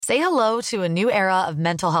Say hello to a new era of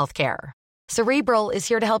mental health care. Cerebral is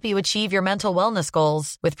here to help you achieve your mental wellness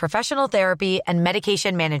goals with professional therapy and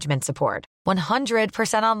medication management support.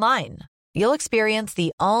 100% online. You'll experience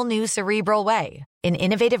the all-new Cerebral Way, an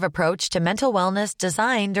innovative approach to mental wellness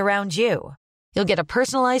designed around you. You'll get a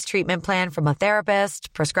personalized treatment plan from a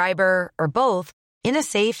therapist, prescriber, or both in a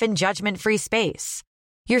safe and judgment-free space.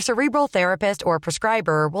 Your Cerebral therapist or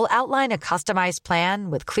prescriber will outline a customized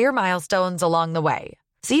plan with clear milestones along the way,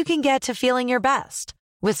 so you can get to feeling your best.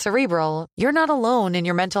 With Cerebral, you're not alone in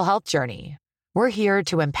your mental health journey. We're here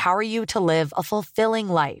to empower you to live a fulfilling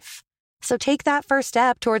life. So take that first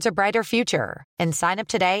step towards a brighter future and sign up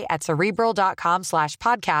today at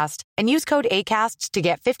Cerebral.com/podcast and use code ACAST to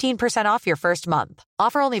get 15% off your first month.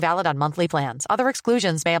 Offer only valid on monthly plans. Other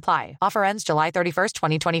exclusions may apply. Offer ends July 31st,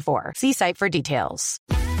 2024. See site for details.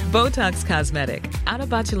 Botox Cosmetic, out of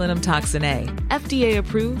botulinum toxin A, FDA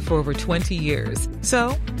approved for over 20 years.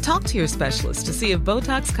 So, talk to your specialist to see if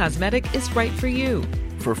Botox Cosmetic is right for you.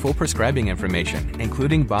 For full prescribing information,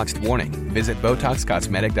 including boxed warning, visit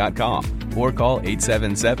BotoxCosmetic.com or call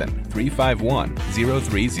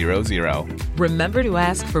 877-351-0300. Remember to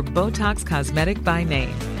ask for Botox Cosmetic by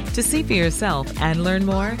name. To see for yourself and learn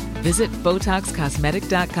more, visit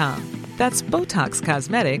BotoxCosmetic.com. That's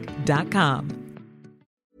BotoxCosmetic.com.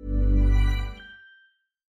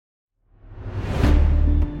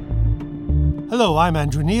 Hello, I'm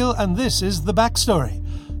Andrew Neil, and this is The Backstory,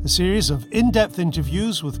 a series of in-depth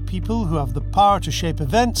interviews with people who have the power to shape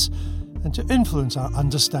events and to influence our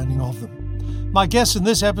understanding of them. My guest in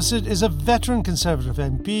this episode is a veteran Conservative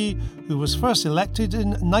MP who was first elected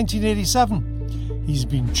in 1987. He's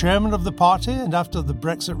been chairman of the party and after the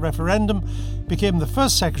Brexit referendum became the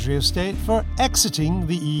first Secretary of State for exiting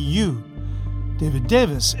the EU. David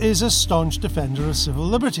Davis is a staunch defender of civil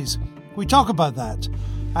liberties. We talk about that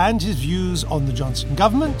and his views on the Johnson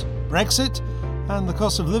government, Brexit, and the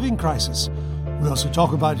cost of living crisis. We also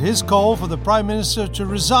talk about his call for the Prime Minister to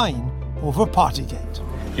resign over Partygate.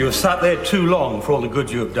 You have sat there too long for all the good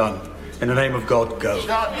you have done. In the name of God, go.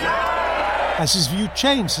 Has his view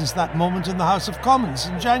changed since that moment in the House of Commons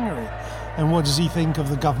in January? And what does he think of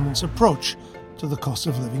the government's approach to the cost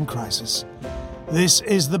of living crisis? This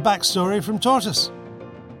is The Backstory from Tortoise.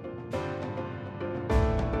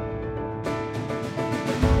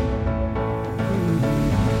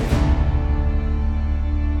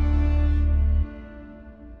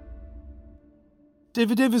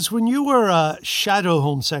 David Davis, when you were a shadow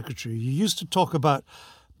Home Secretary, you used to talk about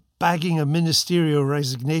bagging a ministerial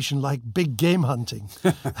resignation like big game hunting.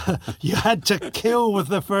 You had to kill with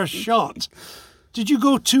the first shot. Did you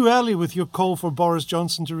go too early with your call for Boris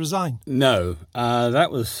Johnson to resign? No, that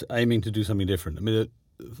was aiming to do something different. I mean,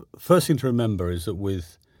 the first thing to remember is that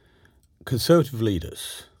with Conservative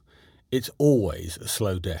leaders, it's always a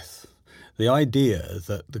slow death. The idea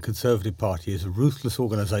that the Conservative Party is a ruthless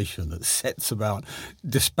organisation that sets about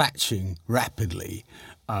dispatching rapidly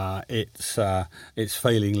its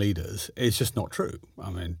failing leaders is just not true. I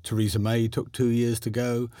mean, Theresa May took 2 years to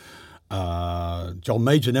go. John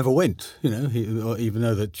Major never went, even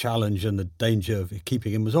though the challenge and the danger of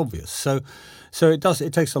keeping him was obvious. So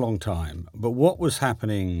it takes a long time. But what was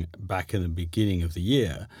happening back in the beginning of the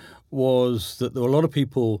year was that there were a lot of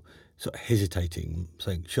people sort of hesitating,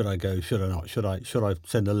 saying, should I go, should I not? Should I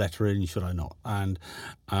send a letter in, should I not? And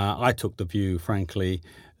I took the view, frankly,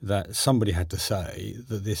 that somebody had to say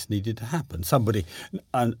that this needed to happen. Somebody,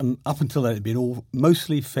 and up until then, it had been all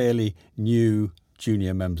mostly fairly new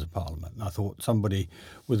junior members of Parliament. And I thought somebody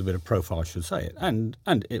with a bit of profile should say it. And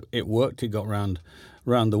it worked. It got round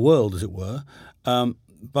the world, as it were.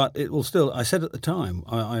 But it will still, I said at the time,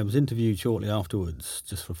 I was interviewed shortly afterwards,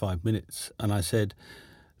 just for 5 minutes, and I said,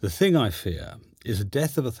 the thing I fear is a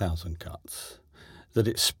death of 1,000 cuts, that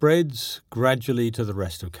it spreads gradually to the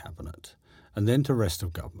rest of Cabinet and then to the rest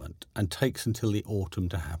of government and takes until the autumn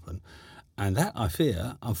to happen. And that, I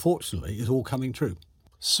fear, unfortunately, is all coming true.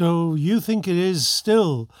 So you think it is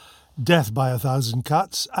still death by 1,000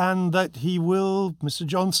 cuts and that he will, Mr.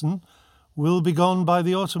 Johnson, will be gone by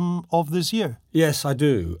the autumn of this year? Yes, I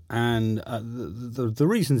do. And the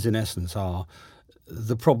reasons, in essence, are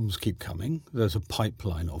the problems keep coming. There's a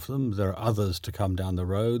pipeline of them. There are others to come down the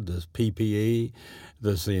road. There's PPE.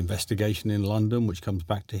 There's the investigation in London, which comes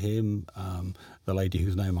back to him, the lady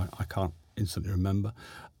whose name I can't instantly remember.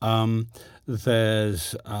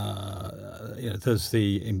 There's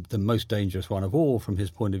the most dangerous one of all, from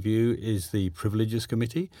his point of view, is the Privileges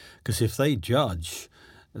Committee, because if they judge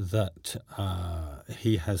that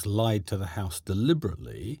he has lied to the House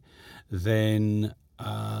deliberately, then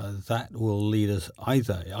that will lead us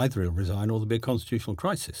either he'll resign or there'll be a constitutional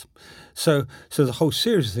crisis. So the whole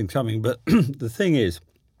series of things coming. But the thing is,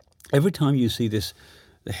 every time you see this,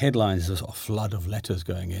 the headlines are a flood of letters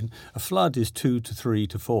going in. A flood is 2 to 3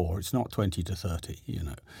 to 4. It's not 20 to 30,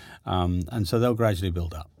 and so they'll gradually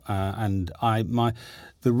build up.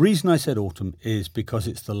 The reason I said autumn is because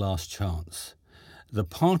it's the last chance. The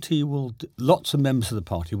party lots of members of the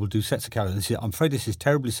party will do sets of calculations. I'm afraid this is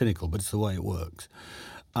terribly cynical, but it's the way it works.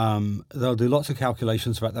 They'll do lots of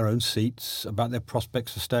calculations about their own seats, about their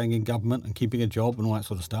prospects for staying in government and keeping a job and all that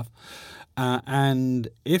sort of stuff. And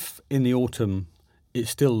if in the autumn it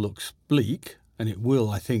still looks bleak, and it will,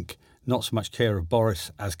 I think, not so much care of Boris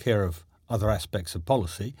as care of other aspects of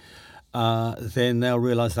policy, then they'll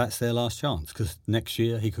realise that's their last chance, because next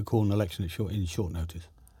year he could call an election in short notice.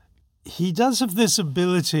 He does have this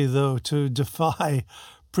ability, though, to defy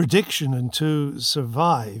prediction and to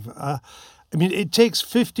survive. It takes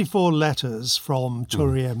 54 letters from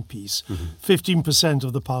Tory MPs. 15%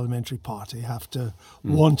 of the parliamentary party have to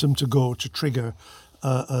want him to go to trigger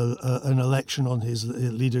an election on his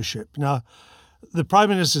leadership. Now, the Prime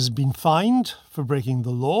Minister has been fined for breaking the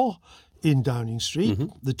law in Downing Street.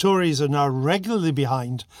 The Tories are now regularly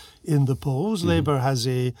behind in the polls. Labour has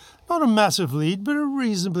not a massive lead, but a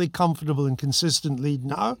reasonably comfortable and consistent lead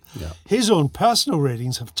now. Yeah. His own personal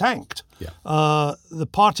ratings have tanked. Yeah. The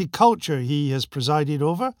party culture he has presided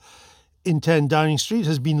over in 10 Downing Street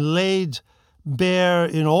has been laid bare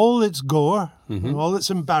in all its gore and all its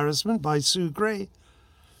embarrassment by Sue Gray.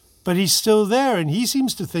 But he's still there, and he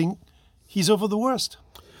seems to think he's over the worst.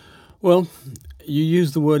 Well, you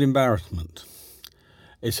use the word embarrassment.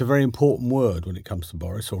 It's a very important word when it comes to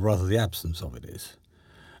Boris, or rather the absence of it is.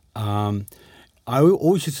 I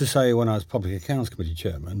always used to say when I was Public Accounts Committee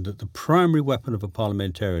chairman that the primary weapon of a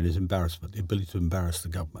parliamentarian is embarrassment, the ability to embarrass the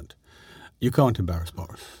government. You can't embarrass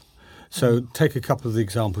Boris. So take a couple of the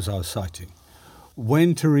examples I was citing.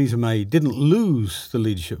 When Theresa May didn't lose the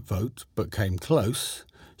leadership vote but came close,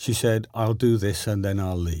 she said, "I'll do this and then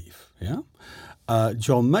I'll leave." Yeah.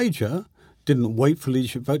 John Major didn't wait for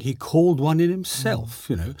leadership vote. He called one in himself.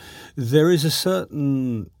 There is a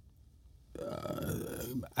certain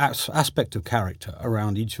aspect of character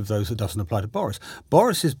around each of those that doesn't apply to Boris.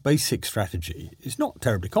 Boris's basic strategy is not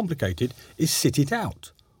terribly complicated, is sit it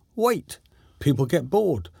out. Wait. People get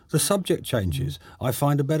bored. The subject changes. I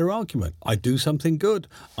find a better argument. I do something good.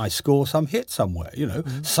 I score some hit somewhere.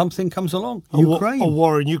 Something comes along. Ukraine, a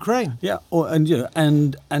war in Ukraine. Yeah,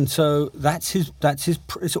 and so that's his.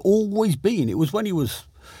 It's always been. It was when he was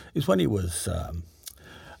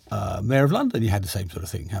Mayor of London. He had the same sort of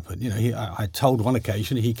thing happen. I told one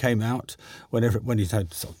occasion he came out when he's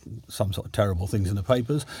had some sort of terrible things in the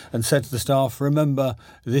papers and said to the staff, "Remember,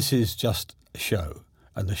 this is just a show,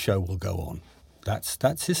 and the show will go on."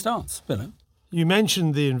 That's his stance, You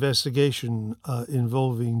mentioned the investigation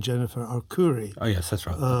involving Jennifer Arcuri. Oh, yes, that's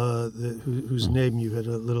right. Whose name you had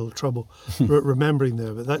a little trouble remembering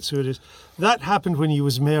there, but that's who it is. That happened when he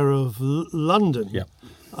was Mayor of London,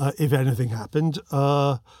 if anything happened.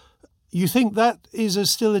 You think that is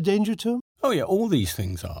still a danger to him? Oh, yeah, all these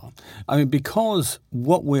things are. Because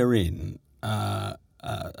what we're in...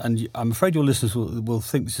 and I'm afraid your listeners will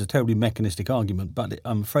think this is a terribly mechanistic argument, but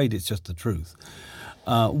I'm afraid it's just the truth.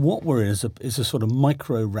 What we're in is a sort of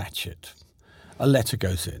micro-ratchet. A letter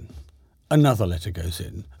goes in. Another letter goes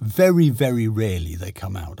in. Very, very rarely they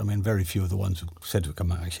come out. Very few of the ones who said to have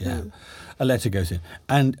come out actually have. A letter goes in.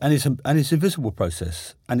 And it's a visible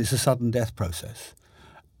process, and it's a sudden death process.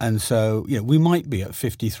 And so, we might be at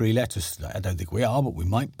 53 letters today. I don't think we are, but we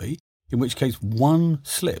might be. In which case, one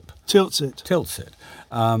slip tilts it,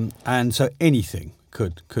 and so anything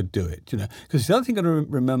could do it. Because the other thing to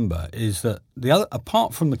remember is that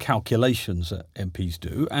apart from the calculations that MPs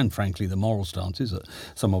do, and frankly the moral stances that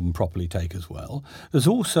some of them properly take as well, there's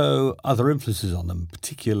also other influences on them,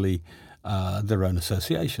 particularly their own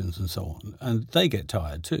associations and so on, and they get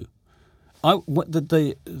tired too.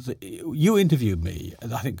 You interviewed me,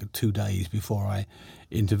 I think, 2 days before I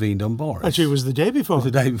intervened on Boris. Actually, it was the day before. It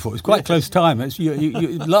was the day before. It's quite close time. It's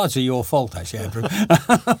largely your fault, actually, Andrew.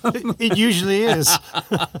 It usually is.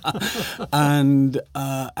 And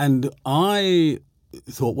I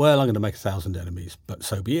thought, well, I'm going to make 1,000 enemies, but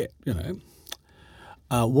so be it,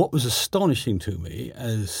 What was astonishing to me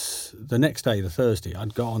is the next day, the Thursday,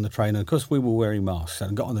 I'd got on the train, and of course we were wearing masks,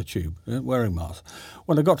 and I got on the tube wearing masks.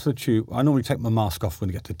 When I got to the tube, I normally take my mask off when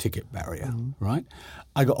I get to the ticket barrier, right?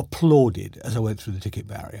 I got applauded as I went through the ticket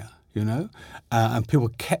barrier, and people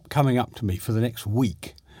kept coming up to me for the next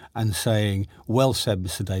week and saying, well said,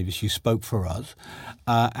 Mr. Davis, you spoke for us.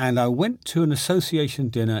 And I went to an association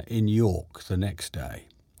dinner in York the next day.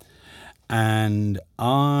 And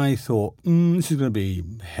I thought, this is going to be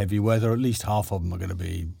heavy weather. At least half of them are going to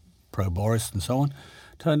be pro-Boris and so on.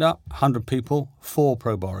 Turned up, 100 people, 4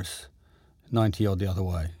 pro-Boris, 90 odd the other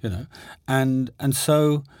way, And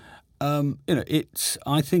so,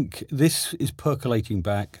 I think this is percolating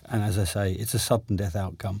back. And as I say, it's a sudden death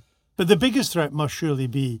outcome. But the biggest threat must surely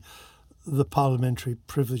be the Parliamentary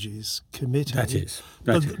Privileges Committee. That is.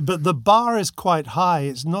 But the bar is quite high.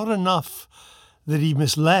 It's not enough that he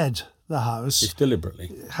misled the House. It's deliberately.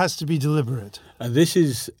 It has to be deliberate. This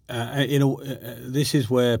is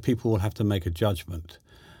where people will have to make a judgment.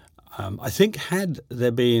 I think had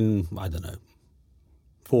there been,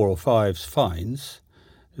 4 or 5 fines,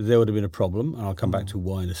 there would have been a problem, and I'll come back to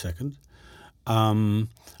why in a second.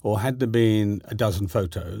 Or had there been a dozen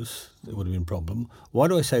photos, there would have been a problem. Why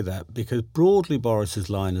do I say that? Because broadly Boris's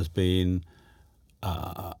line has been,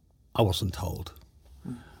 I wasn't told.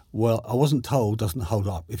 Well, I wasn't told doesn't hold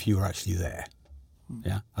up if you were actually there.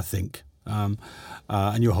 Yeah, I think. And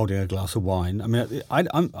you're holding a glass of wine. I mean,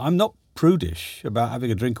 I'm not prudish about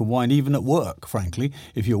having a drink of wine, even at work, frankly,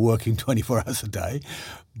 if you're working 24 hours a day.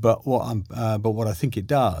 But what I think it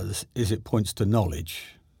does is it points to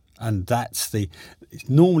knowledge. And it's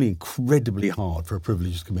normally incredibly hard for a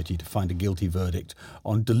Privileges Committee to find a guilty verdict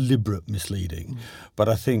on deliberate misleading. But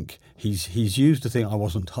I think he's used the thing, I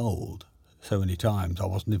wasn't told, so many times. I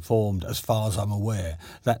wasn't informed as far as I'm aware.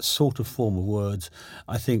 That sort of form of words,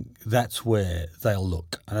 I think that's where they'll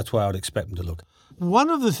look. And that's where I would expect them to look.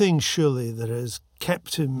 One of the things, surely, that has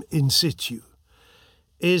kept him in situ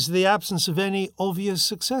is the absence of any obvious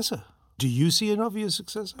successor. Do you see an obvious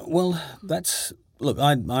successor? Well, look,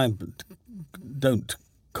 I don't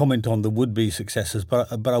comment on the would-be successors,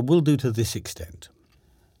 but I will do to this extent.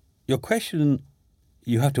 Your question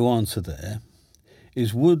you have to answer there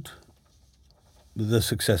is, would the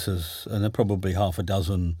successors, and there are probably half a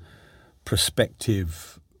dozen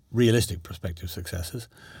realistic prospective successors,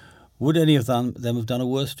 would any of them have done a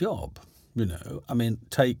worse job? I mean,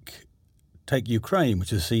 take Ukraine, which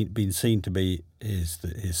has been seen to be his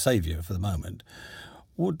saviour for the moment.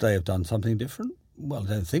 Would they have done something different? Well, I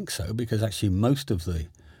don't think so, because actually most of the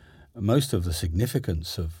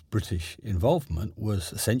significance of British involvement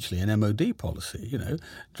was essentially an MOD policy,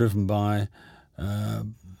 driven by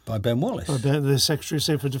Ben Wallace, the Secretary of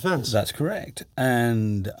State for Defence. That's correct.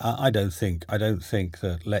 And I don't think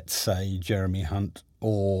that, let's say, Jeremy Hunt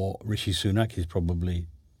or Rishi Sunak, he's probably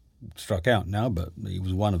struck out now, but he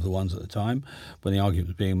was one of the ones at the time when the argument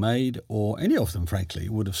was being made, or any of them, frankly,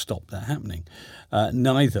 would have stopped that happening.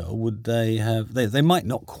 Neither would they have. They might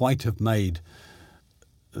not quite have made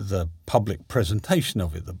the public presentation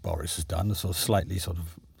of it that Boris has done, the slightly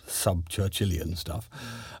sub-Churchillian stuff,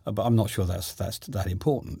 but I'm not sure that's that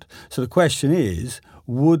important. So the question is,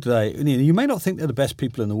 would they? You may not think they're the best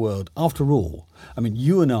people in the world. After all, I mean,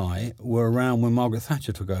 you and I were around when Margaret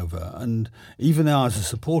Thatcher took over, and even though I was a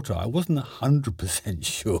supporter, I wasn't 100%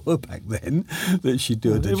 sure back then that she'd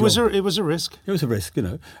do a job. It was a risk. It was a risk,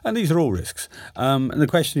 and these are all risks. And the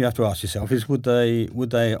question you have to ask yourself is, would they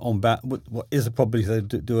what is the probability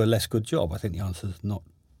they do a less good job? I think the answer is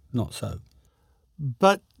not so.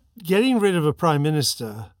 But getting rid of a prime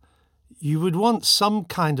minister, you would want some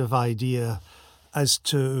kind of idea as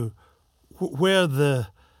to where the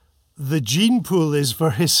gene pool is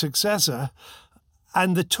for his successor,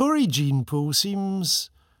 and the Tory gene pool seems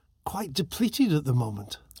quite depleted at the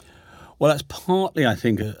moment. Well, that's partly, I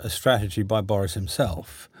think, a strategy by Boris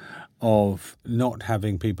himself of not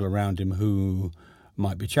having people around him who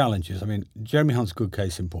might be challenges. I mean, Jeremy Hunt's a good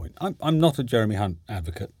case in point. I'm not a Jeremy Hunt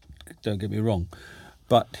advocate, don't get me wrong.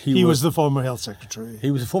 But he was the former health secretary.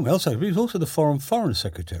 He was the former health secretary. He was also the foreign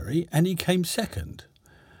secretary, and he came second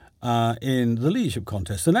in the leadership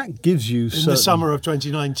contest. And that gives you in the summer of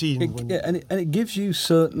 2019. And it gives you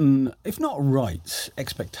certain, if not rights,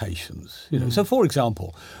 expectations. So, for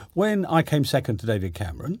example, when I came second to David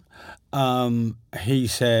Cameron, he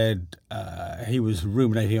said he was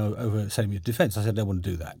ruminating over sending me to defence. I said, I don't want to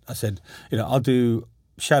do that. I said, I'll do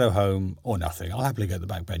Shadow Home or nothing. I'll happily go to the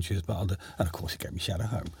back benches, but I'll do. And of course, he gave me Shadow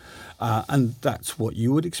Home, and that's what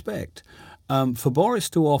you would expect. For Boris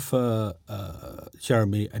to offer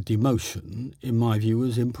Jeremy a demotion, in my view,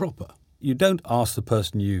 was improper. You don't ask the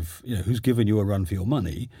person who's given you a run for your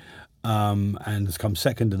money and has come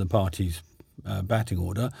second in the party's batting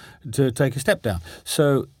order to take a step down.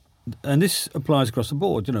 So. And this applies across the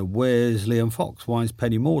board. Where's Liam Fox? Why is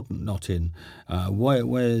Penny Mordaunt not in?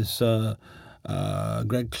 Where's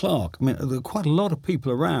Greg Clark. I mean, there are quite a lot of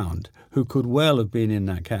people around who could well have been in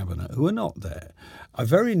that cabinet who are not there. I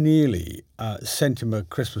very nearly sent him a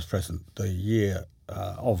Christmas present the year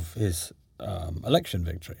of his election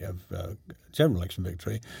victory, general election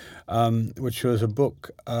victory, which was a book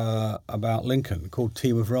about Lincoln called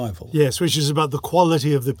Team of Rivals. Yes, which is about the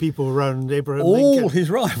quality of the people around Abraham All Lincoln. his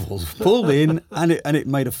rivals pulled in, and it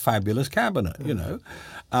made a fabulous cabinet. You know,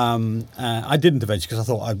 I didn't eventually because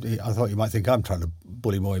I thought you might think I'm trying to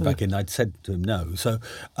bully my way back in. I'd said to him no. So,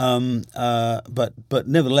 but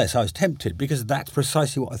nevertheless, I was tempted because that's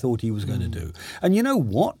precisely what I thought he was going to do. And you know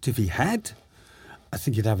what? If he had, I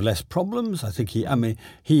think he'd have less problems. I think you got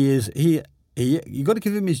to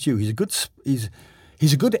give him his due. He's a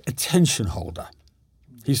good attention holder.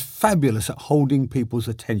 He's fabulous at holding people's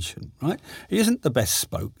attention, right? He isn't the best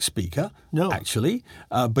speaker, no, actually,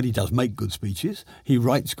 but he does make good speeches. He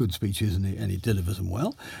writes good speeches and he delivers them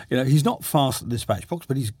well. You know, he's not fast at the dispatch box,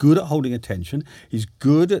 but he's good at holding attention. He's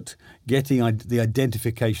good at getting the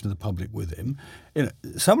identification of the public with him. You know,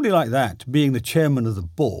 somebody like that, being the chairman of the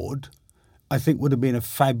board, I think would have been a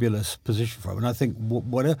fabulous position for him. And I think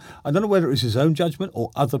I don't know whether it was his own judgment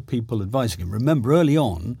or other people advising him. Remember, early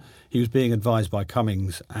on, he was being advised by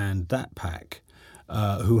Cummings and that pack,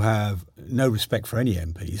 who have no respect for any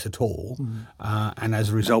MPs at all, and as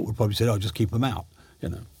a result would probably say, "Oh, just keep them out." You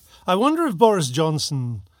know. I wonder if Boris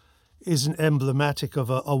Johnson isn't emblematic of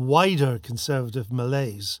a wider Conservative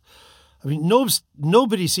malaise. I mean,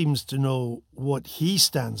 nobody seems to know what he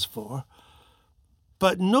stands for.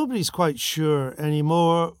 But nobody's quite sure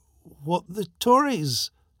anymore what the Tories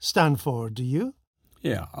stand for, do you?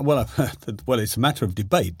 Yeah, well, it's a matter of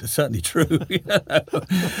debate. That's certainly true.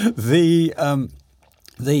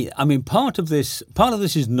 Part of this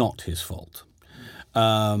is not his fault.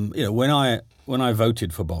 When I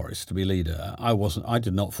voted for Boris to be leader, I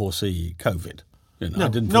did not foresee COVID.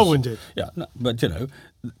 No one did. Yeah,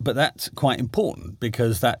 but that's quite important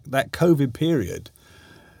because that COVID period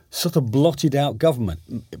sort of blotted out government.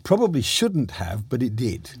 It probably shouldn't have, but it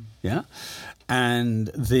did. Yeah, and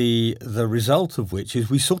the result of which is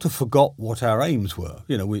we sort of forgot what our aims were.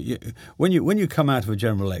 You know, when you come out of a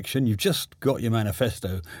general election, you've just got your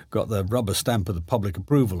manifesto, got the rubber stamp of the public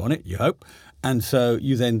approval on it. You hope, and so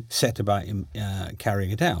you then set about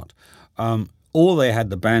carrying it out. All they had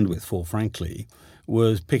the bandwidth for, frankly,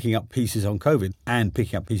 was picking up pieces on COVID and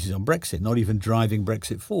picking up pieces on Brexit, not even driving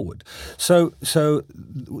Brexit forward. So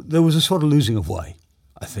there was a sort of losing of way,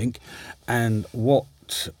 I think. And what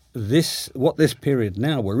this period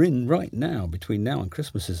now we're in right now, between now and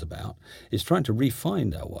Christmas, is about is trying to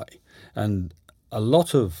re-find our way. And a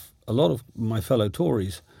lot of my fellow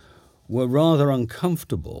Tories were rather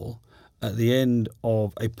uncomfortable at the end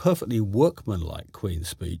of a perfectly workmanlike Queen's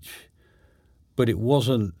speech. But it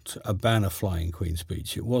wasn't a banner-flying Queen's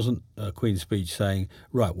speech. It wasn't a Queen's speech saying,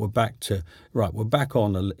 we're back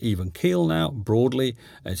on an even keel now, broadly.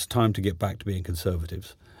 It's time to get back to being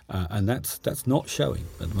Conservatives. And that's not showing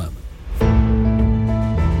at the moment.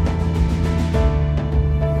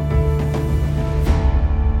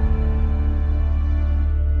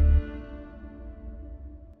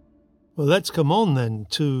 Well, let's come on then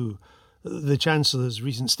to the Chancellor's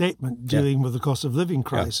recent statement dealing with the cost of living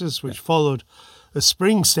crisis, which followed a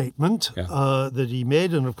spring statement that he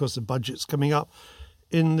made, and of course the budget's coming up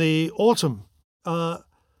in the autumn.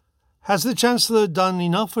 Has the Chancellor done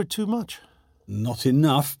enough or too much? Not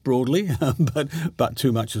enough, broadly, but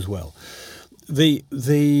too much as well. There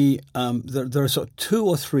are sort of two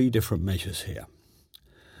or three different measures here.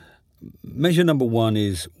 Measure number one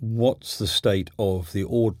is what's the state of the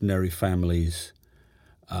ordinary family's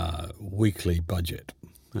weekly budget.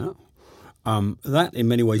 Yeah? That, in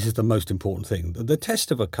many ways, is the most important thing. The test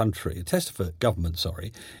of a government,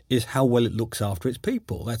 is how well it looks after its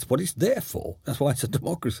people. That's what it's there for. That's why it's a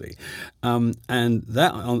democracy. And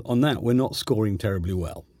that on that, we're not scoring terribly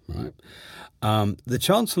well. Right? The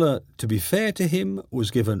Chancellor, to be fair to him,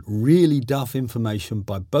 was given really duff information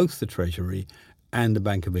by both the Treasury and the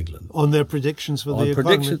Bank of England on their predictions for the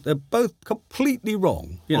economy. They're both completely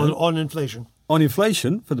wrong. On inflation. On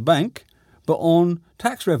inflation for the bank, but on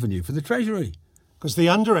tax revenue for the Treasury. Because they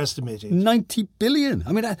underestimated. 90 billion.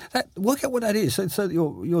 I mean, work out what that is. So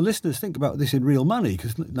your listeners think about this in real money,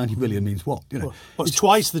 because 90 billion means what? Well, it's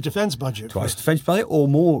twice the defence budget. Twice the defence budget, or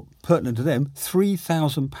more pertinent to them,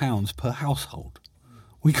 £3,000 per household.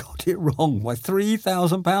 We got it wrong by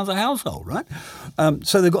 £3,000 a household, right?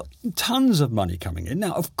 So they've got tons of money coming in.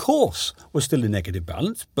 Now, of course, we're still in negative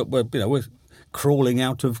balance, but we're crawling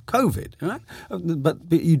out of COVID. Right? But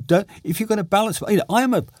you don't. If you're going to balance, I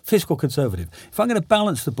am a fiscal conservative. If I'm going to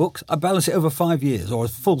balance the books, I balance it over 5 years or a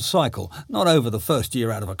full cycle, not over the first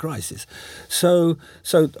year out of a crisis. So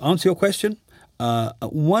to answer your question,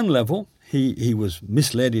 at one level, he was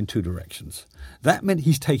misled in two directions. That meant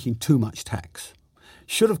he's taking too much tax.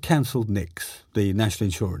 Should have cancelled NICS, the national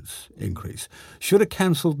insurance increase. Should have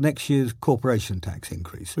cancelled next year's corporation tax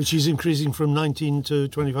increase. Which is increasing from 19 to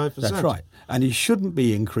 25%. That's right. And he shouldn't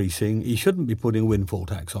be putting windfall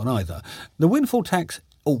tax on either. The windfall tax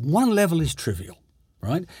at one level is trivial,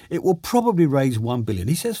 right? It will probably raise 1 billion.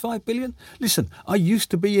 He says 5 billion. Listen, I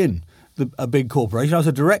used to be in a big corporation. I was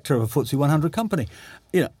a director of a FTSE 100 company.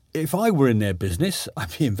 If I were in their business,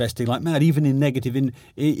 I'd be investing like mad, even in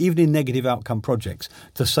negative outcome projects,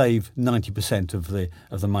 to save 90% of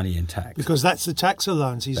the money in tax. Because that's the tax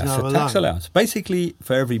allowance he's now allowing. Tax allowance. Basically,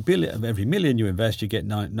 for every million you invest, you get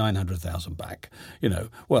 900,000 back.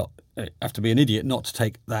 Well, you have to be an idiot not to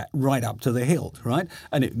take that right up to the hilt, right?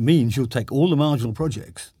 And it means you'll take all the marginal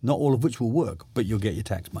projects, not all of which will work, but you'll get your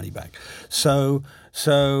tax money back. So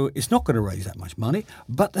it's not going to raise that much money,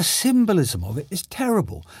 but the symbolism of it is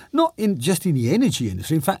terrible. Not just in the energy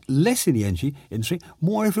industry, in fact, less in the energy industry,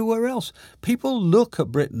 more everywhere else. People look at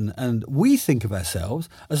Britain and we think of ourselves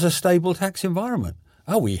as a stable tax environment.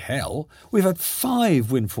 Are we hell? We've had 5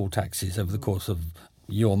 windfall taxes over the course of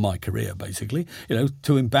your and my career, basically,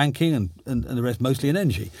 2 in banking and the rest mostly in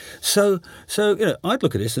energy. So I'd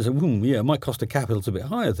look at this and say, my cost of capital's a bit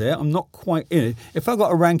higher there. I'm not quite in it. If I've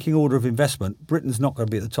got a ranking order of investment, Britain's not going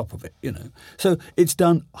to be at the top of it, So it's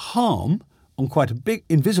done harm on quite a big,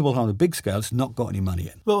 invisible harm on a big scale. It's not got any money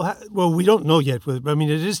in. Well, we don't know yet. I mean,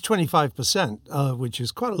 it is 25%, which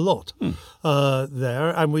is quite a lot there.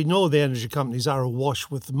 And we know the energy companies are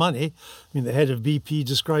awash with money. I mean, the head of BP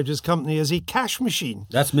described his company as a cash machine.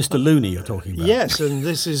 That's Mr. Looney you're talking about. Yes, and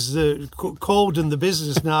this is called in the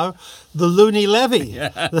business now the Looney Levy.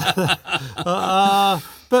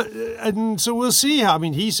 So we'll see. I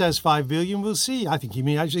mean, he says 5 billion. We'll see. I think he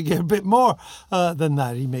may actually get a bit more than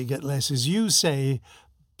that. He may get less, as you say.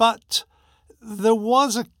 But there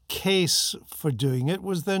was a case for doing it,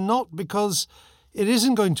 was there not? Because it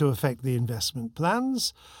isn't going to affect the investment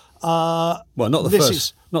plans. Not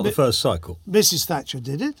the first cycle. Mrs. Thatcher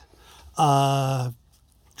did it.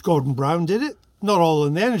 Gordon Brown did it. Not all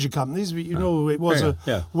in the energy companies, but it was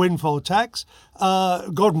a windfall tax.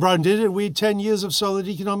 Gordon Brown did it. We had 10 years of solid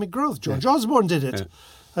economic growth. George Osborne did it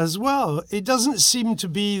as well. It doesn't seem to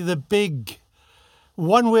be the big,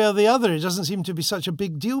 one way or the other, it doesn't seem to be such a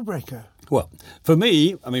big deal breaker. Well, for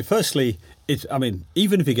me, firstly,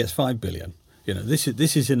 even if he gets 5 billion, this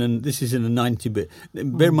is in a 90 billion.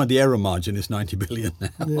 Bear in mind the error margin is 90 billion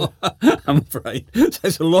now. Yeah. I'm afraid so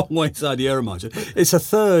it's a long way inside the error margin. It's a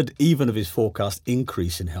third even of his forecast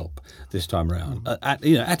increase in help this time around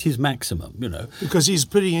at his maximum. Because he's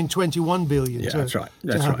putting in 21 billion to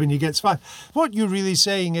help when he gets 5. What you're really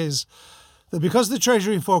saying is that because the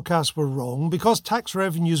Treasury forecasts were wrong, because tax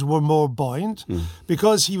revenues were more buoyant,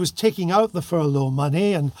 because he was taking out the furlough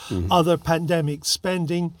money and other pandemic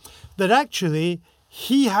spending, that actually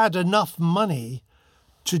he had enough money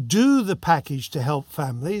to do the package to help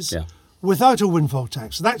families without a windfall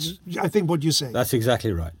tax. That's, I think, what you say. That's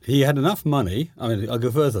exactly right. He had enough money. I'll go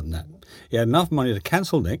further than that. He had enough money to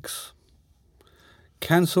cancel NICS,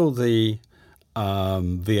 cancel the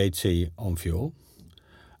VAT on fuel,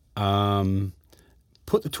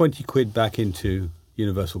 put the 20 quid back into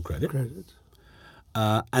universal credit.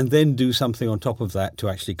 And then do something on top of that to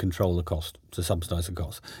actually control the cost, to subsidise the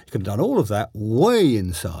cost. He could have done all of that way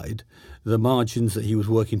inside the margins that he was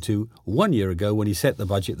working to 1 year ago when he set the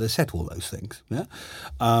budget that set all those things. Yeah?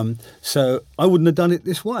 So I wouldn't have done it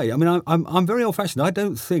this way. I'm very old-fashioned. I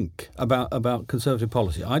don't think about Conservative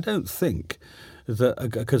policy. I don't think that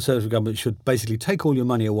a Conservative government should basically take all your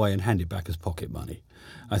money away and hand it back as pocket money.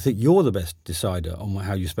 I think you're the best decider on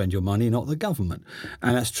how you spend your money, not the government.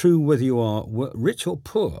 And that's true whether you are rich or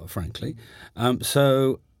poor, frankly. I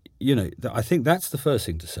think that's the first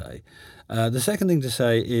thing to say. The second thing to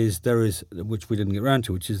say is which we didn't get around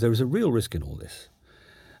to, which is there is a real risk in all this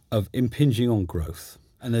of impinging on growth.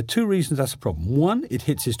 And there are 2 reasons that's a problem. 1, it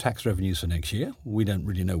hits his tax revenues for next year. We don't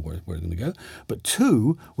really know where it's going to go. But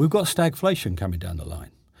 2, we've got stagflation coming down the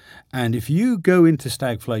line. And if you go into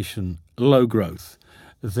stagflation, low growth,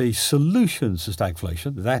 the solutions to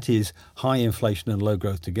stagflation, that is high inflation and low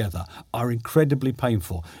growth together, are incredibly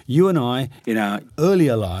painful. You and I, in our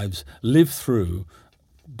earlier lives, lived through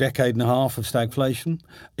a decade and a half of stagflation.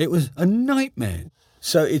 It was a nightmare.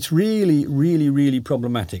 So it's really, really, really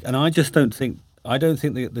problematic. And I don't think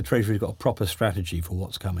the Treasury's got a proper strategy for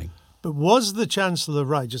what's coming. But was the Chancellor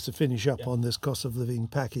right, just to finish up on this cost of living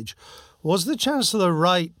package, was the Chancellor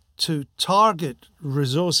right to target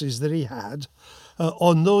resources that he had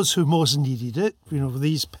on those who most needed it?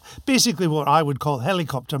 These basically what I would call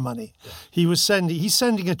helicopter money. He's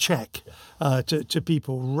sending a check to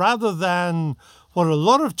people rather than what a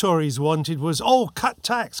lot of Tories wanted was, cut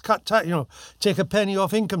tax, take a penny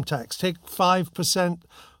off income tax, take 5%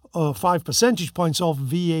 or 5 percentage points off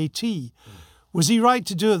VAT. Was he right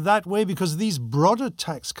to do it that way? Because these broader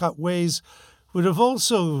tax cut ways would have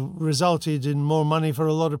also resulted in more money for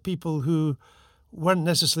a lot of people who weren't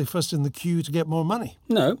necessarily first in the queue to get more money.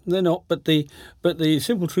 No, they're not. But the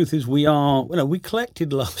simple truth is we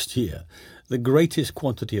collected last year the greatest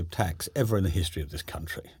quantity of tax ever in the history of this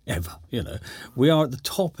country, ever. We are at the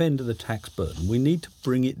top end of the tax burden. We need to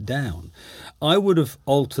bring it down. I would have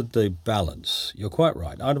altered the balance. You're quite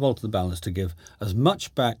right. I'd have altered the balance to give as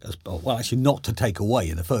much back actually not to take away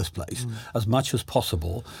in the first place, as much as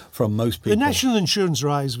possible from most people. The national insurance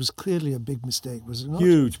rise was clearly a big mistake, was it not?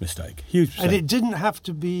 Huge mistake. And it didn't have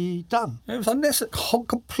to be done. It was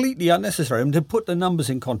completely unnecessary. To put the numbers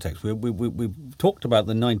in context, we talked about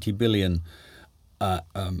the 90 billion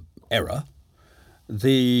error.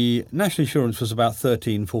 The national insurance was about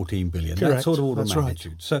 13-14 billion. Correct. That sort of order of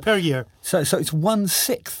magnitude. Right. So per year. So it's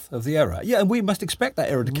 1/6 of the error. Yeah, and we must expect that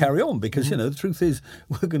error to carry on because the truth is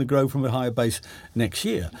we're going to grow from a higher base next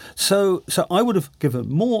year. So I would have given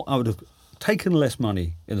more. I would have taken less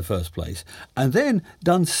money in the first place and then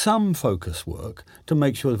done some focus work to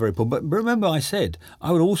make sure they're very poor. But remember I said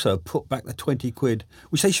I would also put back the 20 quid,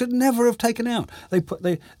 which they should never have taken out. For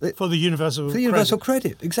the universal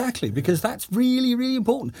credit. Exactly, because that's really, really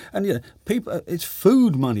important. And people, it's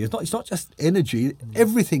food money. It's not just energy.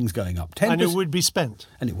 Everything's going up. 10%. And it would be spent.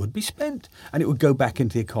 And it would go back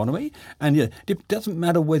into the economy. And it doesn't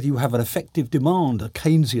matter whether you have an effective demand, a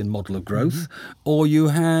Keynesian model of growth, or you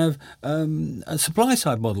have a supply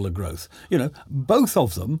side model of growth. Both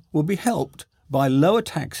of them will be helped by lower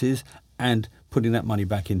taxes and putting that money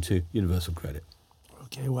back into universal credit.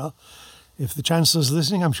 Okay, well, if the Chancellor's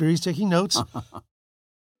listening, I'm sure he's taking notes.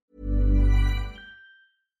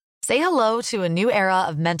 Say hello to a new era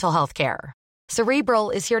of mental health care.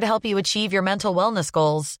 Cerebral is here to help you achieve your mental wellness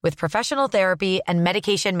goals with professional therapy and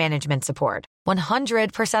medication management support.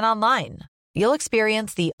 100% online. You'll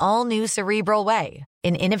experience the all-new Cerebral Way,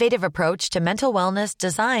 an innovative approach to mental wellness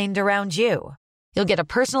designed around you. You'll get a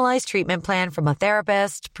personalized treatment plan from a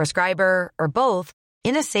therapist, prescriber, or both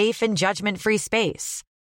in a safe and judgment-free space.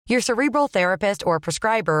 Your Cerebral therapist or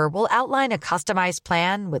prescriber will outline a customized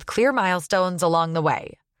plan with clear milestones along the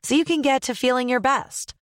way, so you can get to feeling your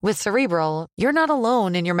best. With Cerebral, you're not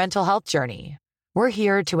alone in your mental health journey. We're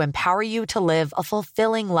here to empower you to live a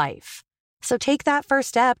fulfilling life. So take that first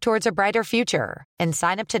step towards a brighter future and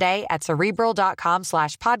sign up today at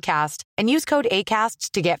Cerebral.com/podcast and use code ACAST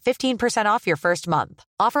to get 15% off your first month.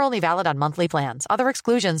 Offer only valid on monthly plans. Other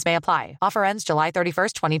exclusions may apply. Offer ends July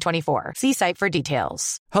 31st, 2024. See site for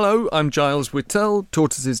details. Hello, I'm Giles Whittle,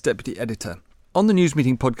 Tortoise's deputy editor. On the News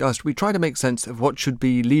Meeting podcast, we try to make sense of what should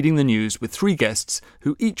be leading the news with 3 guests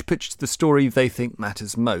who each pitched the story they think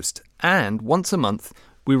matters most. And once a month,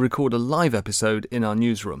 we record a live episode in our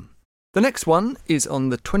newsroom. The next one is on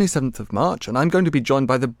the 27th of March, and I'm going to be joined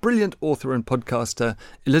by the brilliant author and podcaster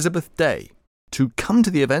Elizabeth Day. To come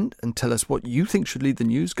to the event and tell us what you think should lead the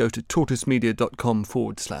news, go to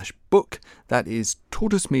tortoisemedia.com/book. That is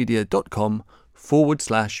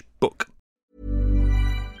tortoisemedia.com/book.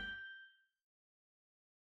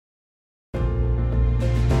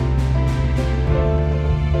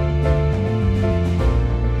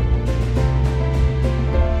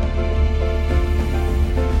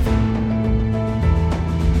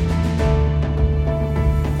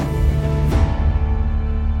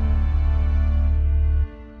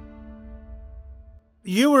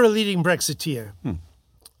 You were a leading Brexiteer.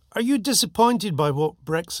 Are you disappointed by what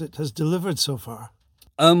Brexit has delivered so far?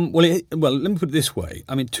 Well, let me put it this way.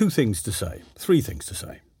 3 things to say.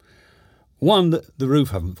 One, that the roof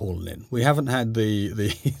haven't fallen in. We haven't had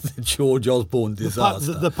the George Osborne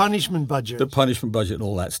disaster. The punishment budget. The punishment budget and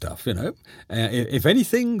all that stuff, If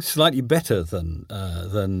anything, slightly better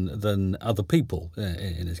than other people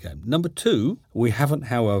in this game. Number 2, we haven't,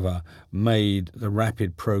 however, made the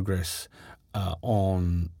rapid progress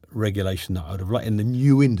on regulation that I would have liked in the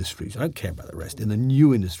new industries. I don't care about the rest. In the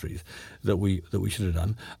new industries that we should have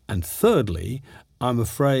done. And thirdly, I'm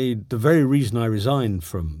afraid the very reason I resigned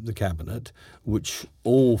from the cabinet, which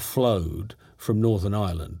all flowed from Northern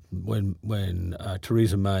Ireland, when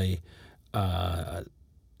Theresa May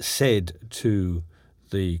said to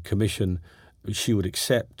the Commission she would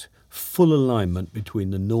accept full alignment between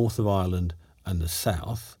the north of Ireland and the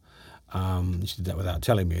south. She did that without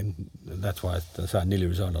telling me, and that's why I nearly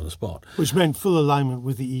resigned on the spot. Which meant full alignment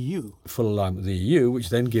with the EU. Full alignment with the EU, which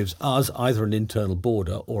then gives us either an internal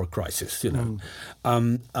border or a crisis, and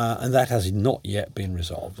that has not yet been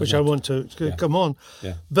resolved. Which I want to come on.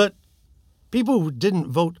 Yeah. But people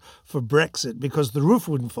didn't vote for Brexit because the roof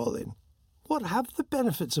wouldn't fall in. What have the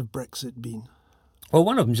benefits of Brexit been? Well,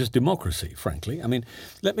 one of them is just democracy, frankly. I mean,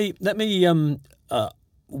 let me.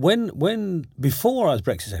 When before I was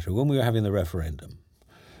Brexit Secretary, when we were having the referendum,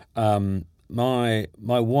 my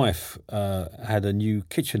wife had a new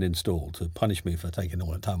kitchen installed to punish me for taking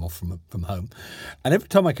all the time off from home, and every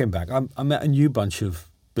time I came back, I met a new bunch of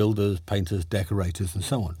builders, painters, decorators, and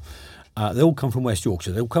so on. They all come from West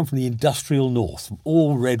Yorkshire. They all come from the industrial north,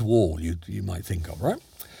 all red wall you might think of, right?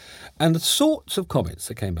 And the sorts of comments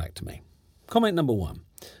that came back to me. Comment number one: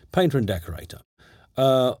 painter and decorator.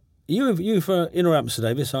 You for in or out, Mr.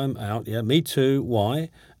 Davis? I'm out. Yeah, me too. Why?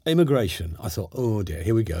 Immigration. I thought, oh dear,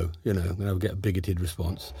 here we go. I'm going to get a bigoted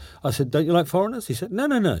response. I said, don't you like foreigners? He said, no.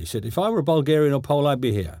 He said, if I were a Bulgarian or Pole, I'd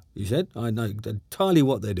be here. He said, I know entirely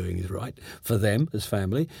what they're doing is right for them as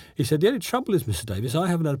family. He said, the only trouble is, Mr. Davis, I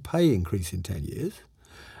haven't had a pay increase in 10 years.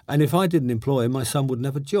 And if I didn't employ him, my son wouldn't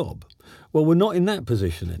have a job. Well, we're not in that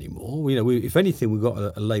position anymore. If anything, we've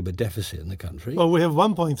got a labour deficit in the country. Well, we have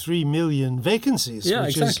 1.3 million vacancies,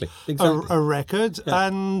 which is a record,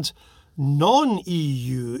 and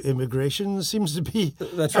non-EU immigration seems to be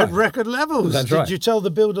at record levels. That's right. Did you tell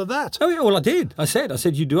the builder that? Oh, yeah, well, I did. I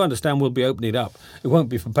said, you do understand we'll be opening it up. It won't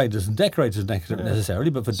be for painters and decorators necessarily,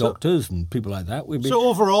 but for doctors and people like that. So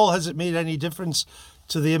overall, has it made any difference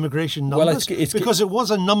to the immigration numbers? Well, because it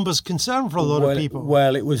was a numbers concern for a lot of people.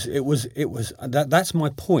 Well, it was. That's my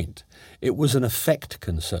point. It was an effect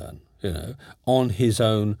concern, on his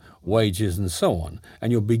own wages and so on.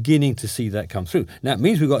 And you're beginning to see that come through. Now, it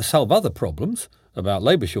means we've got to solve other problems about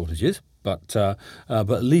labour shortages, but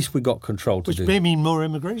at least we got control to do. Which may mean more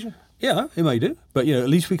immigration. Yeah, it may do. But, at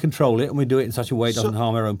least we control it and we do it in such a way it doesn't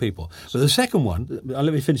harm our own people. But the second one,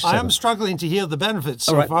 let me finish. I am struggling to hear the benefits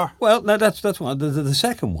so far. Well, no, that's one. The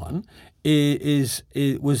second one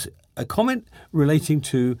was a comment relating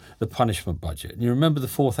to the punishment budget. And you remember the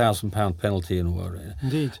 £4,000 penalty in all that.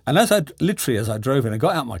 Indeed. And as I drove in, I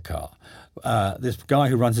got out my car, this guy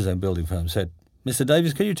who runs his own building firm said, Mr.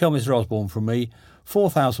 Davis, can you tell Mr. Osborne from me,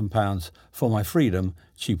 £4,000 for my freedom,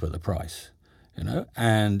 cheaper the price?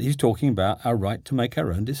 And he's talking about our right to make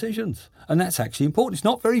our own decisions. And that's actually important. It's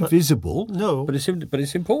not very visible, but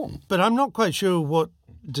it's important. But I'm not quite sure what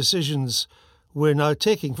decisions we're now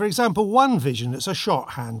taking. For example, One Vision, it's a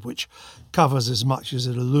shorthand which covers as much as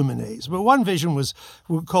it illuminates. But One Vision was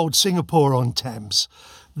called Singapore on Thames.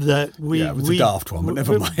 It was a daft one, but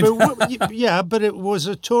never mind. But it was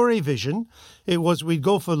a Tory vision. It was we'd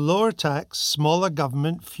go for lower tax, smaller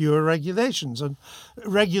government, fewer regulations, and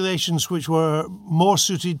regulations which were more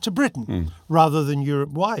suited to Britain rather than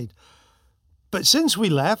Europe-wide. But since we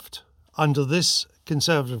left under this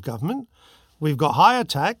Conservative government, we've got higher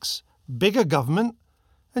tax, bigger government,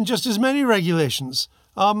 and just as many regulations.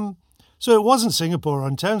 So it wasn't Singapore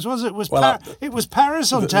on Thames, was it? It was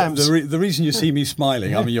Paris on Thames. The reason you see me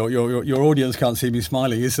smiling, I mean, your audience can't see me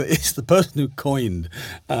smiling, is that it's the person who coined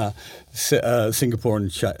Singapore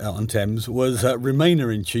on Thames was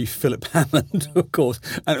Remainer-in-Chief Philip Hammond, of course.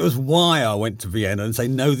 And it was why I went to Vienna and say,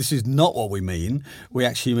 no, this is not what we mean. We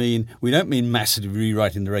don't mean massively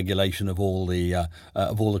rewriting the regulation of all the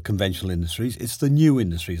conventional industries. It's the new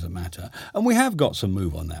industries that matter. And we have got some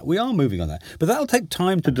move on that. We are moving on that. But that'll take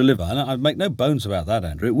time to deliver. And I make no bones about that,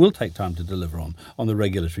 Andrew. It will take time to deliver on the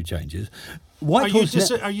regulatory changes. Are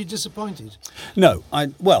you disappointed? No.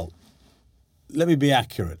 Let me be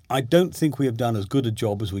accurate. I don't think we have done as good a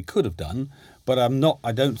job as we could have done, but I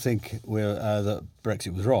don't think that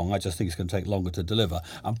Brexit was wrong. I just think it's going to take longer to deliver.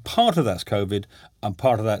 And part of that's COVID, and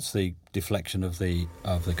part of that's the deflection of the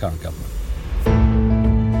current government.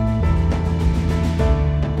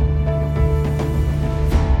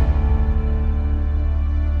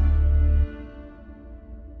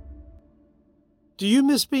 Do you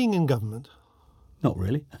miss being in government? Not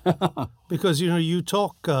really. Because, you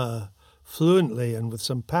talk fluently and with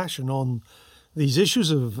some passion on these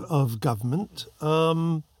issues of government.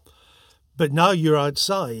 But now you're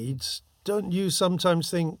outside. Don't you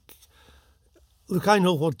sometimes think, look, I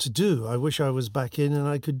know what to do. I wish I was back in and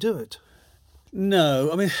I could do it.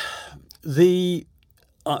 No, I mean,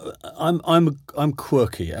 I'm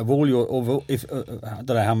quirky. I don't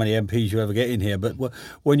know how many MPs you ever get in here, but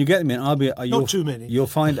when you get them in, not too many. You'll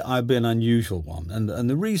find I'll be an unusual one, and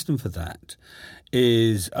the reason for that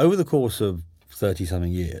is over the course of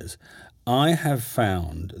 30-something years, I have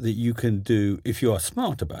found that you can do, if you are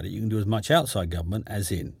smart about it, you can do as much outside government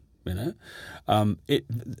as in,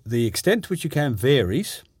 the extent to which you can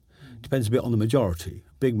varies, depends a bit on the majority.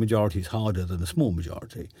 Big majority is harder than a small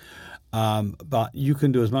majority. But you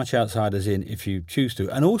can do as much outside as in if you choose to.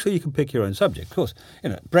 And also you can pick your own subject. Of course,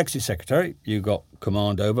 Brexit Secretary, you got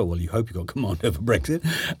command over, well, you hope you got command over Brexit,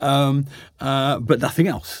 but nothing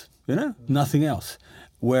else, nothing else.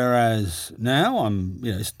 Whereas now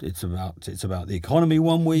it's about the economy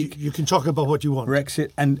 1 week. You can talk about what you want.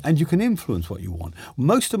 Brexit, and you can influence what you want.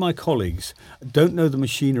 Most of my colleagues don't know the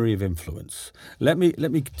machinery of influence. Let me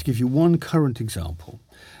give you one current example.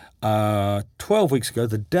 12 weeks ago,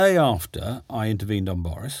 the day after I intervened on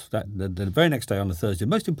Boris, the very next day on the Thursday,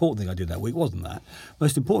 the most important thing I did that week wasn't that. The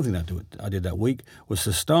most important thing I did that week was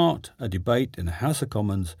to start a debate in the House of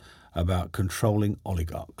Commons about controlling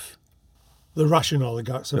oligarchs. The Russian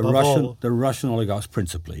oligarchs, above all. The Russian oligarchs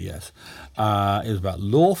principally, yes. It was about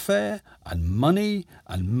lawfare and money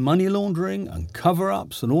laundering and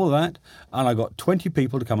cover-ups and all of that. And I got 20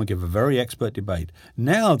 people to come and give a very expert debate.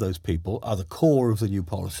 Now those people are the core of the new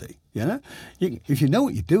policy. If you know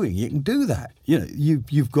what you're doing, you can do that.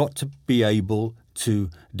 You've got to be able to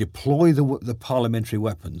deploy the parliamentary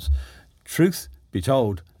weapons. Truth be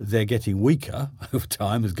told, they're getting weaker over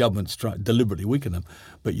time as governments deliberately weaken them,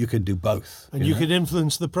 but you can do both. And you can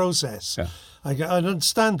influence the process. Yeah. I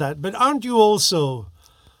understand that. But aren't you also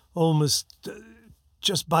almost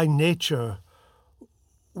just by nature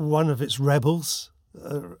one of its rebels?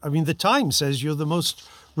 The Times says you're the most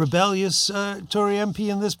rebellious Tory MP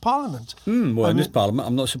in this Parliament. In this Parliament,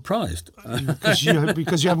 I'm not surprised. because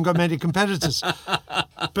you haven't got many competitors.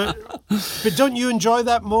 But don't you enjoy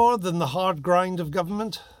that more than the hard grind of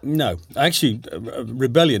government? No. Actually,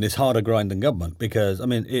 rebellion is harder grind than government because,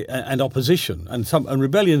 and opposition. And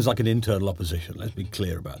rebellion is like an internal opposition. Let's be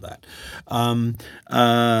clear about that.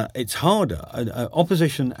 It's harder.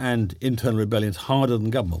 Opposition and internal rebellion is harder than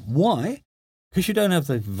government. Why? Because you don't have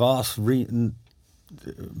the vast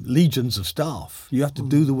legions of staff. You have to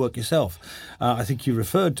do the work yourself. I think you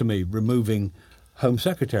referred to me removing Home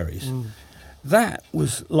Secretaries. That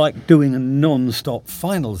was like doing a non-stop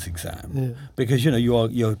finals exam because you're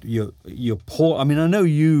poor. I know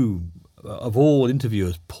you of all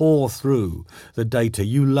interviewers pour through the data.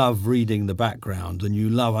 You love reading the background and you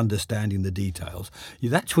love understanding the details.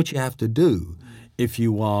 That's what you have to do if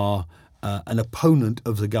you are an opponent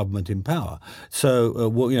of the government in power. So,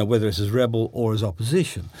 whether it's as rebel or as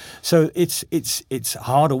opposition. So it's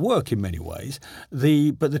harder work in many ways.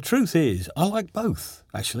 But the truth is, I like both.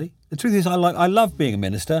 Actually, the truth is, I love being a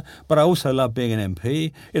minister, but I also love being an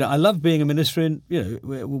MP. I love being a minister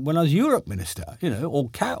when I was Europe minister. Or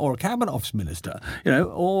a cabinet office minister.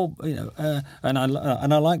 And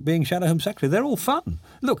I like being Shadow Home Secretary. They're all fun.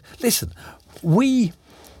 Look, listen, we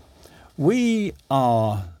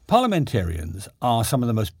are. Parliamentarians are some of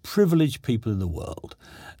the most privileged people in the world.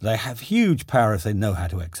 They have huge power if they know how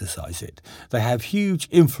to exercise it. They have huge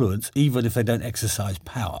influence even if they don't exercise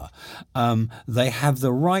power. They have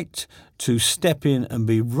the right to step in and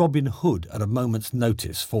be Robin Hood at a moment's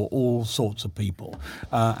notice for all sorts of people.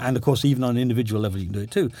 And, of course, even on an individual level, you can do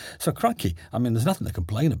it too. So, crikey, there's nothing to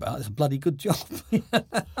complain about. It's a bloody good job.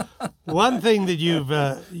 One thing that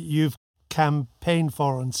you've campaigned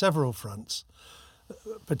for on several fronts,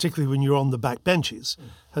 particularly when you're on the back benches,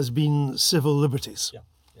 has been civil liberties.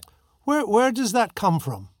 Where does that come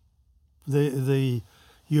from?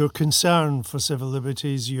 Your concern for civil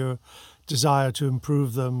liberties, your desire to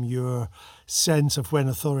improve them, your sense of when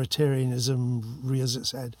authoritarianism rears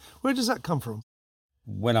its head. Where does that come from?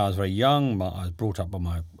 When I was very young, I was brought up by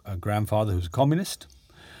my grandfather who was a communist.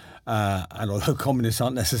 And although communists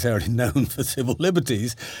aren't necessarily known for civil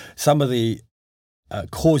liberties, some of the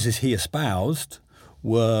causes he espoused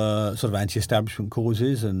were sort of anti-establishment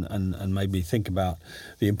causes and made me think about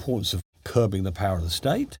the importance of curbing the power of the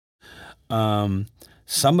state.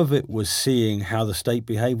 Some of it was seeing how the state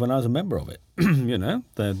behaved when I was a member of it.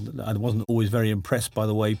 I wasn't always very impressed by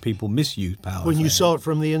the way people misuse power. When you saw it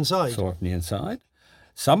from the inside? Saw it from the inside.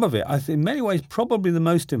 Some of it, I think, in many ways, probably the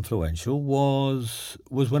most influential was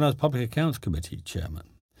when I was Public Accounts Committee chairman.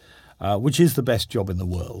 Which is the best job in the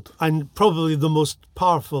world. And probably the most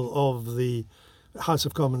powerful of the House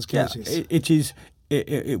of Commons committees. Yeah, it is.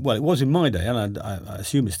 Well, it was in my day, and I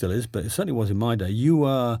assume it still is, but it certainly was in my day. You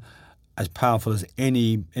were as powerful as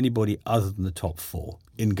anybody other than the top four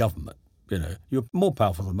in government. You're more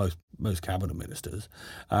powerful than most cabinet ministers.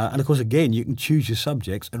 And of course, again, you can choose your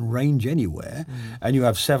subjects and range anywhere. And you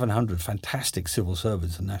have 700 fantastic civil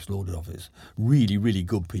servants in the National Audit Office, really, really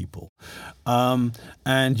good people.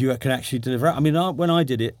 And you can actually deliver out. I mean, when I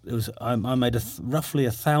did it, I made roughly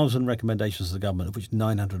 1,000 recommendations to the government, of which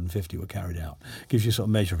 950 were carried out. Gives you a sort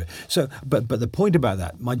of measure of it. So, but the point about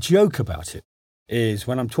that, my joke about it, is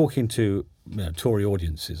when I'm talking to Tory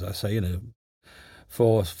audiences, I say,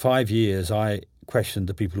 for 5 years I questioned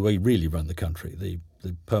the people who really run the country, the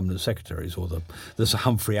permanent secretaries or the Sir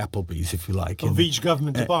Humphrey Applebys, if you like. Of each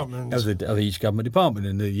government department. Of each government department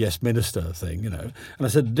in the Yes Minister thing, And I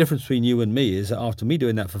said the difference between you and me is that after me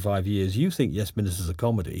doing that for 5 years, you think Yes Minister's a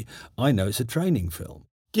comedy. I know it's a training film.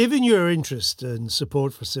 Given your interest and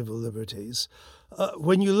support for civil liberties,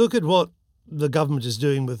 when you look at what the government is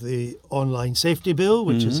doing with the online safety bill,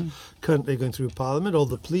 which is currently going through Parliament, or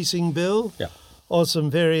the policing bill, or some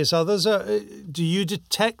various others, do you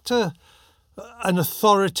detect an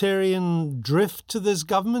authoritarian drift to this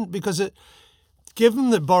government? Because given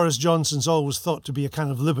that Boris Johnson's always thought to be a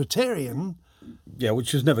kind of libertarian... Yeah,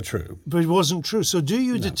 which is never true. But it wasn't true. So do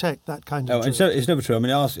you detect that kind of drift? It's never true. I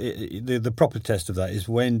mean, the proper test of that is,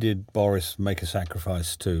 when did Boris make a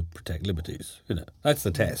sacrifice to protect liberties? That's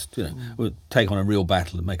the test. We'll take on a real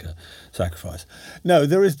battle and make a sacrifice. No,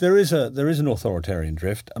 there is an authoritarian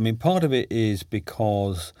drift. I mean, part of it is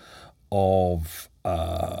because of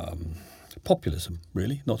populism,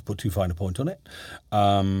 really, not to put too fine a point on it.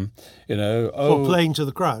 Playing to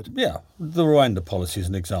the crowd. Yeah, the Rwanda policy is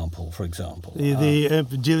an example, for example. The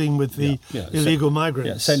dealing with the illegal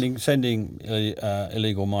migrants. Yeah, sending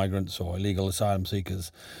illegal migrants or illegal asylum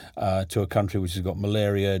seekers to a country which has got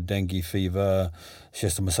malaria, dengue fever,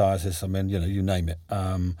 schistosomiasis. I mean, you name it.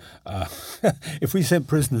 If we sent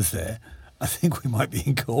prisoners there, I think we might be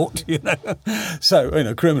in court,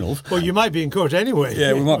 So, criminals. Well, you might be in court anyway.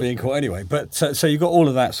 Yeah, we might be in court anyway. But so you've got all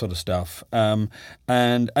of that sort of stuff. And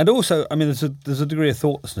also, I mean, there's a degree of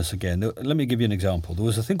thoughtlessness again. Let me give you an example. There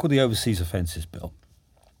was a thing called the Overseas Offences Bill.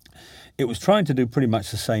 It was trying to do pretty much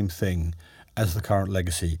the same thing as the current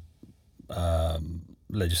legacy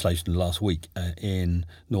legislation last week in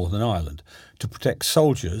Northern Ireland, to protect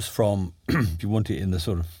soldiers from, if you want it in the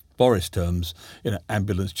sort of Boris terms,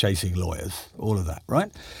 ambulance chasing lawyers, all of that,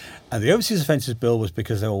 right? And the Overseas Offences Bill was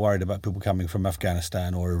because they were worried about people coming from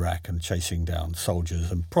Afghanistan or Iraq and chasing down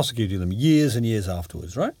soldiers and prosecuting them years and years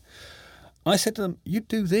afterwards, right? I said to them, you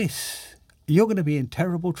do this, you're going to be in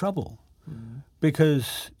terrible trouble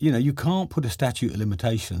because, you can't put a statute of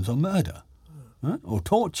limitations on murder or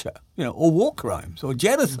torture, or war crimes or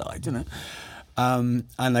genocide, And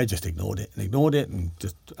they just ignored it and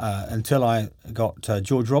just until I got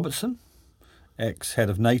George Robertson, ex-head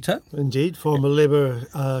of NATO. Indeed, former Labour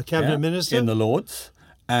cabinet minister. In the Lords,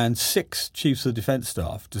 and 6 chiefs of defence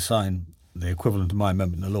staff to sign the equivalent of my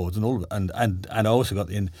amendment in the Lords, and all of it. And I also got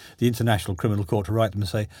the International Criminal Court to write them and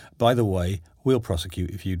say, by the way, we'll prosecute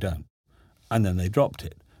if you don't. And then they dropped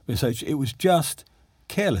it. So it was just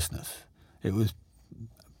carelessness. It was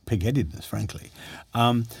pig-headedness, frankly.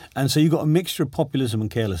 And so you've got a mixture of populism and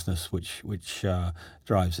carelessness which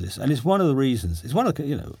drives this. And it's one of the reasons,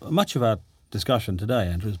 much of our discussion today,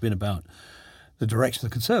 Andrew, has been about the direction of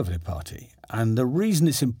the Conservative Party. And the reason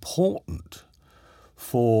it's important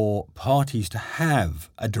for parties to have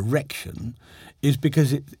a direction is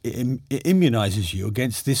because it immunises you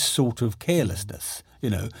against this sort of carelessness,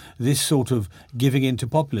 this sort of giving in to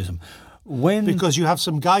populism. Because you have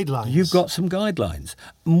some guidelines. You've got some guidelines.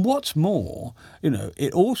 And what's more,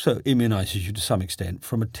 it also immunises you to some extent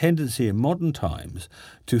from a tendency in modern times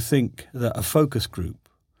to think that a focus group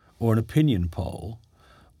or an opinion poll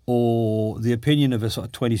or the opinion of a sort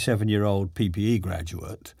of 27-year-old PPE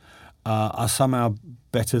graduate are somehow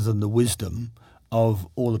better than the wisdom of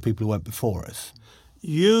all the people who went before us.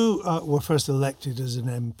 You were first elected as an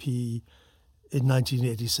MP in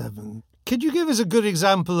 1987. Could you give us a good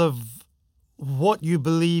example of what you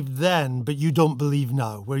believed then, but you don't believe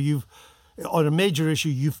now, where you've, on a major issue,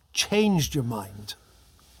 you've changed your mind?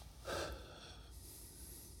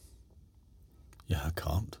 Yeah, I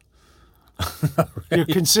can't. You're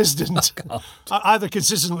consistent. Either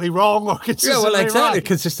consistently wrong or consistently right.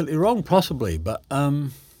 Consistently wrong, possibly. But, I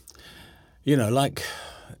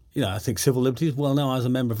think civil liberties, well, no, I was a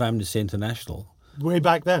member of Amnesty International. Way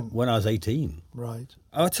back then? When I was 18. Right.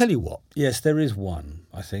 I'll tell you what. Yes, there is one,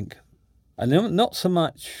 I think. And not so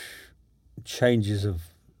much changes of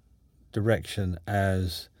direction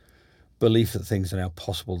as belief that things are now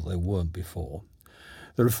possible that they weren't before.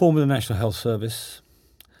 The reform of the National Health Service,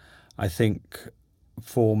 I think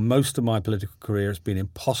for most of my political career it's been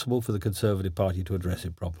impossible for the Conservative Party to address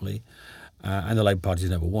it properly. and the Labour Party's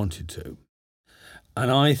never wanted to.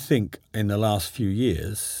 And I think in the last few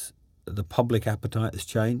years, the public appetite has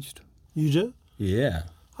changed. You do? Yeah.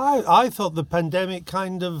 I thought the pandemic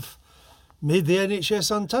kind of made the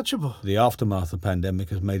NHS untouchable. The aftermath of the pandemic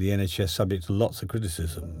has made the NHS subject to lots of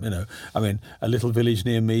criticism. You know, I mean, a little village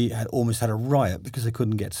near me almost had a riot because they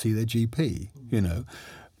couldn't get to see their GP. You know,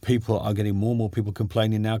 people are getting more and more people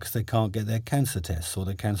complaining now because they can't get their cancer tests or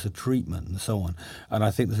their cancer treatment and so on. And I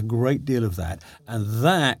think there's a great deal of that. And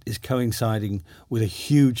that is coinciding with a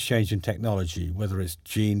huge change in technology, whether it's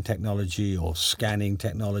gene technology or scanning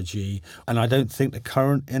technology. And I don't think the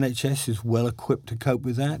current NHS is well equipped to cope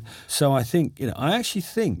with that. So I think, I actually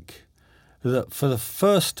think that for the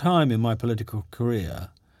first time in my political career,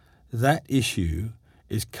 that issue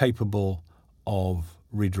is capable of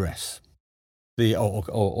redress.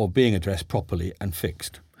 Or being addressed properly and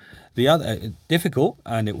fixed. The other difficult,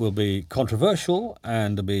 and it will be controversial,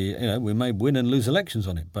 and we may win and lose elections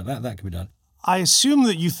on it, but that can be done. I assume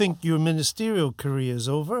that you think your ministerial career is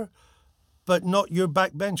over, but not your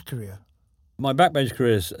backbench career. My backbench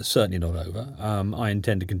career is certainly not over. I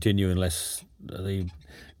intend to continue unless the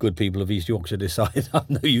good people of East Yorkshire decide I'm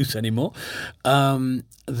no use anymore. The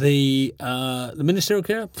ministerial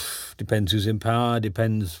career depends who's in power,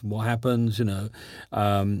 depends what happens.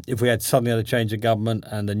 If we had suddenly had a change of government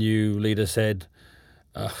and the new leader said,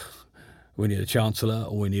 we need a chancellor,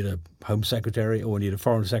 or we need a home secretary, or we need a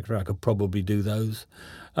foreign secretary, I could probably do those.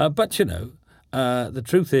 But the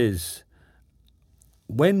truth is,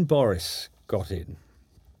 when Boris got in,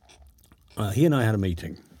 he and I had a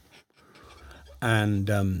meeting.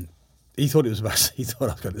 And he thought I was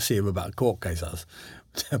going to see him about a court case I was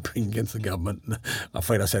bringing against the government. I'm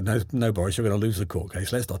afraid I said, no, Boris, you're going to lose the court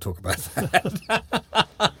case. Let's not talk about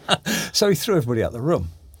that. So he threw everybody out the room.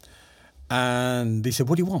 And he said,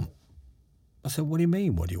 what do you want? I said, what do you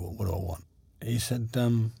mean, what do you want? What do I want? He said,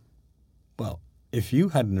 well, if you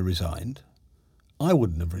hadn't resigned, I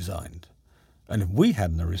wouldn't have resigned. And if we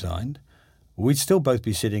hadn't resigned, we'd still both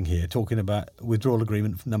be sitting here talking about withdrawal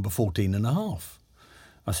agreement number 14 and a half.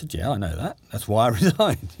 I said, yeah, I know that. That's why I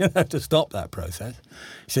resigned, to stop that process.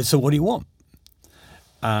 He said, so what do you want?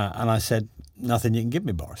 And I said, nothing you can give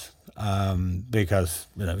me, Boris. Because,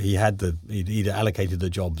 he'd allocated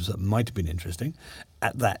the jobs that might have been interesting.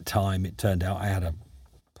 At that time, it turned out I had a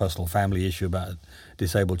personal family issue about a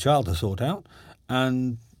disabled child to sort out.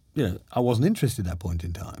 And, I wasn't interested at that point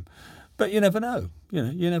in time. But you never know.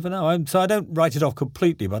 You never know. So I don't write it off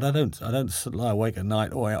completely, but I don't lie awake at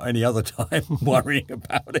night or any other time worrying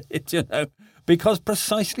about it, because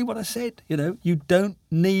precisely what I said, you don't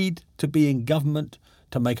need to be in government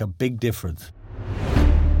to make a big difference.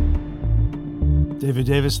 David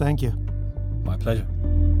Davis, thank you. My pleasure.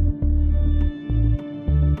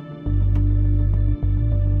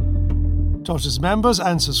 Tortoise members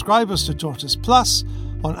and subscribers to Tortoise Plus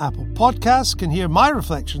on Apple Podcasts can hear my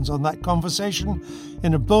reflections on that conversation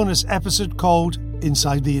in a bonus episode called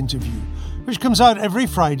Inside the Interview, which comes out every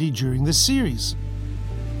Friday during this series.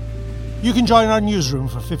 You can join our newsroom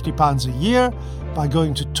for £50 a year by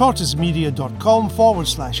going to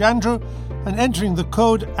tortoisemedia.com/Andrew and entering the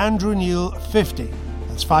code AndrewNeil50.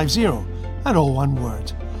 That's 50 and all one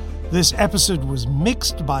word. This episode was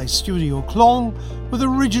mixed by Studio Klong with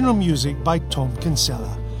original music by Tom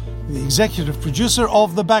Kinsella. The executive producer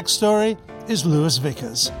of The Backstory is Lewis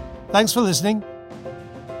Vickers. Thanks for listening.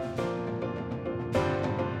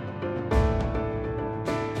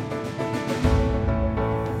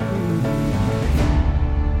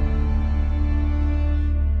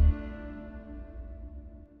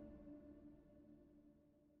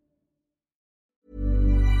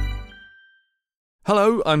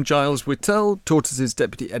 Hello, I'm Giles Whittell, Tortoise's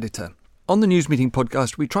deputy editor. On the News Meeting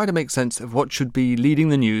podcast, we try to make sense of what should be leading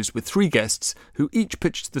the news with three guests who each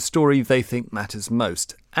pitch the story they think matters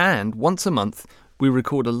most. And once a month, we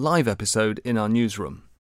record a live episode in our newsroom.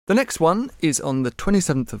 The next one is on the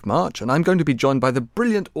 27th of March, and I'm going to be joined by the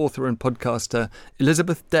brilliant author and podcaster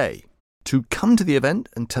Elizabeth Day. To come to the event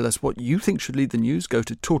and tell us what you think should lead the news, go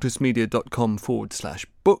to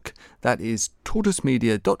tortoisemedia.com/book. That is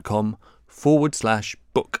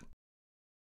tortoisemedia.com/book.